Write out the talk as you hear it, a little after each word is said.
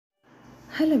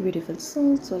Hello beautiful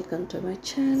souls, welcome to my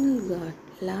channel. God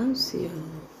loves you.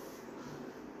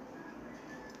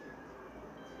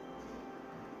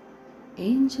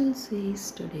 Angel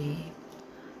says today,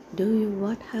 do you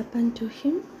what happened to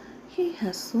him? He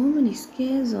has so many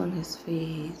scars on his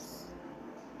face.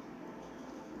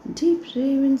 Deep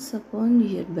ravens upon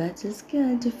your battle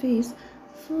scarred face,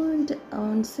 fold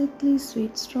on sickly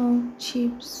sweet strong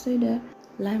cheap cedar,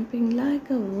 lamping like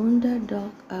a wounded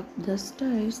dog up the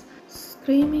stairs,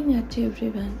 screaming at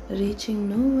everyone, reaching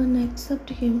no one except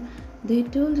him. They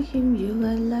told him you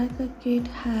were like a kid,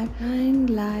 had 9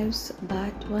 lives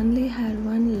but only had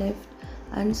 1 left,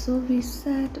 and so we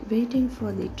sat waiting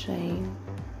for the train.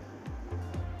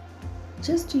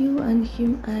 Just you and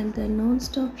him and the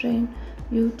non-stop rain.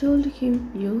 You told him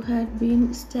you had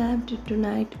been stabbed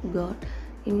tonight, got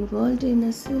involved in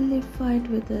a silly fight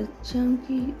with a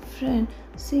chunky friend.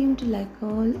 Seemed like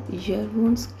all your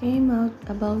wounds came out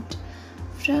about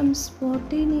from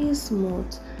spontaneous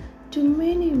moods. Too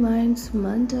many minds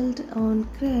muddled on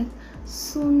crack.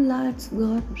 Soon lights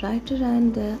got brighter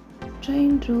and the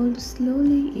train rolled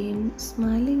slowly in,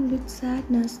 smiling with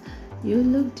sadness. You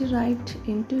looked right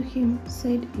into him,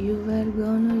 said you were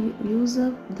gonna use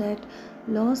up that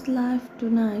lost life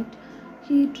tonight.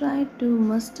 He tried to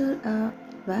muster a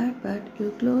word, but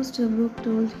you closed a book,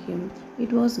 told him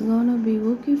it was gonna be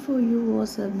okay for you,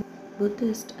 was a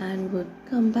Buddhist and would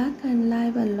come back and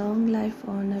live a long life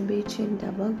on a beach in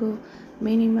Tobago.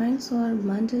 Many minds are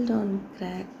muddled on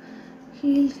crack.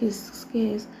 Heal his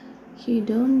scars. He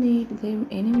don't need them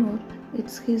anymore.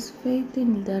 It's his faith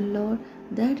in the Lord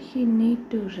that he need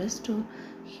to restore.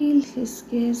 Heal his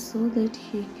scars so that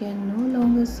he can no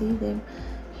longer see them.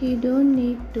 He don't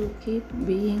need to keep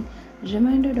being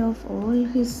reminded of all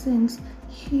his sins.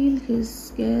 Heal his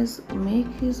scars, make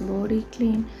his body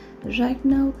clean. Right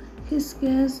now, his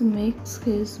scars makes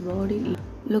his body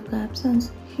look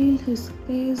absent. Heal his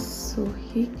scars so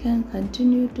he can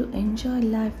continue to enjoy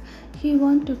life. He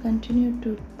wants to continue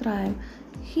to thrive.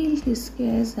 Heal his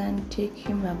scars and take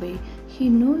him away. He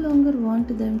no longer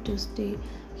wants them to stay.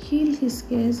 Heal his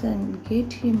scars and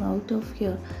get him out of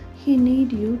here. He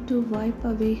need you to wipe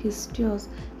away his tears.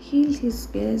 Heal his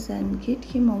scars and get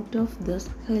him out of this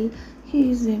hell he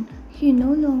is in. He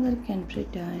no longer can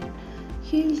pretend.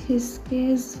 Heal his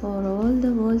scars for all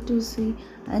the world to see.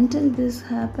 Until this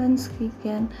happens, he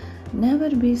can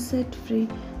never be set free.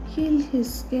 Heal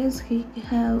his scars, he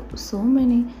have so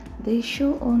many. They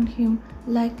show on him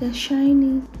like a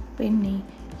shiny penny.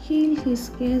 Heal his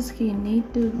scars, he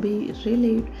need to be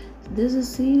relieved. This is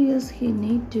serious, he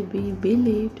need to be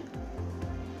believed.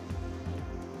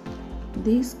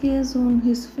 These scars on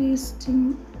his face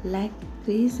sting like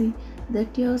crazy. The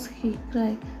tears he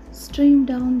cried stream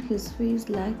down his face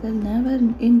like a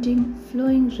never-ending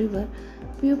flowing river.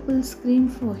 People scream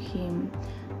for him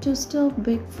to stop,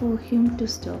 beg for him to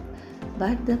stop.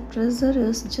 But the pressure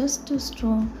is just too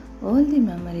strong. All the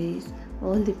memories,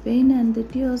 all the pain and the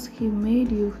tears he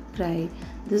made you cry.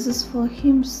 This is for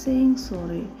him saying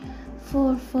sorry,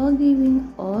 for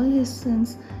forgiving all his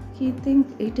sins. He think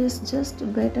it is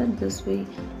just better this way,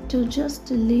 to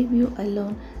just leave you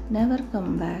alone, never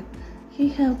come back. He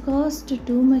have caused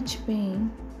too much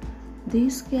pain.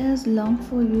 These scars long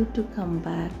for you to come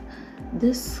back.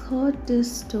 This heart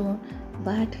is stone,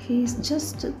 but he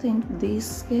just think these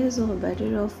scars are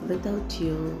better off without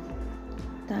you.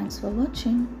 Thanks for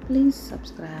watching. Please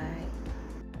subscribe.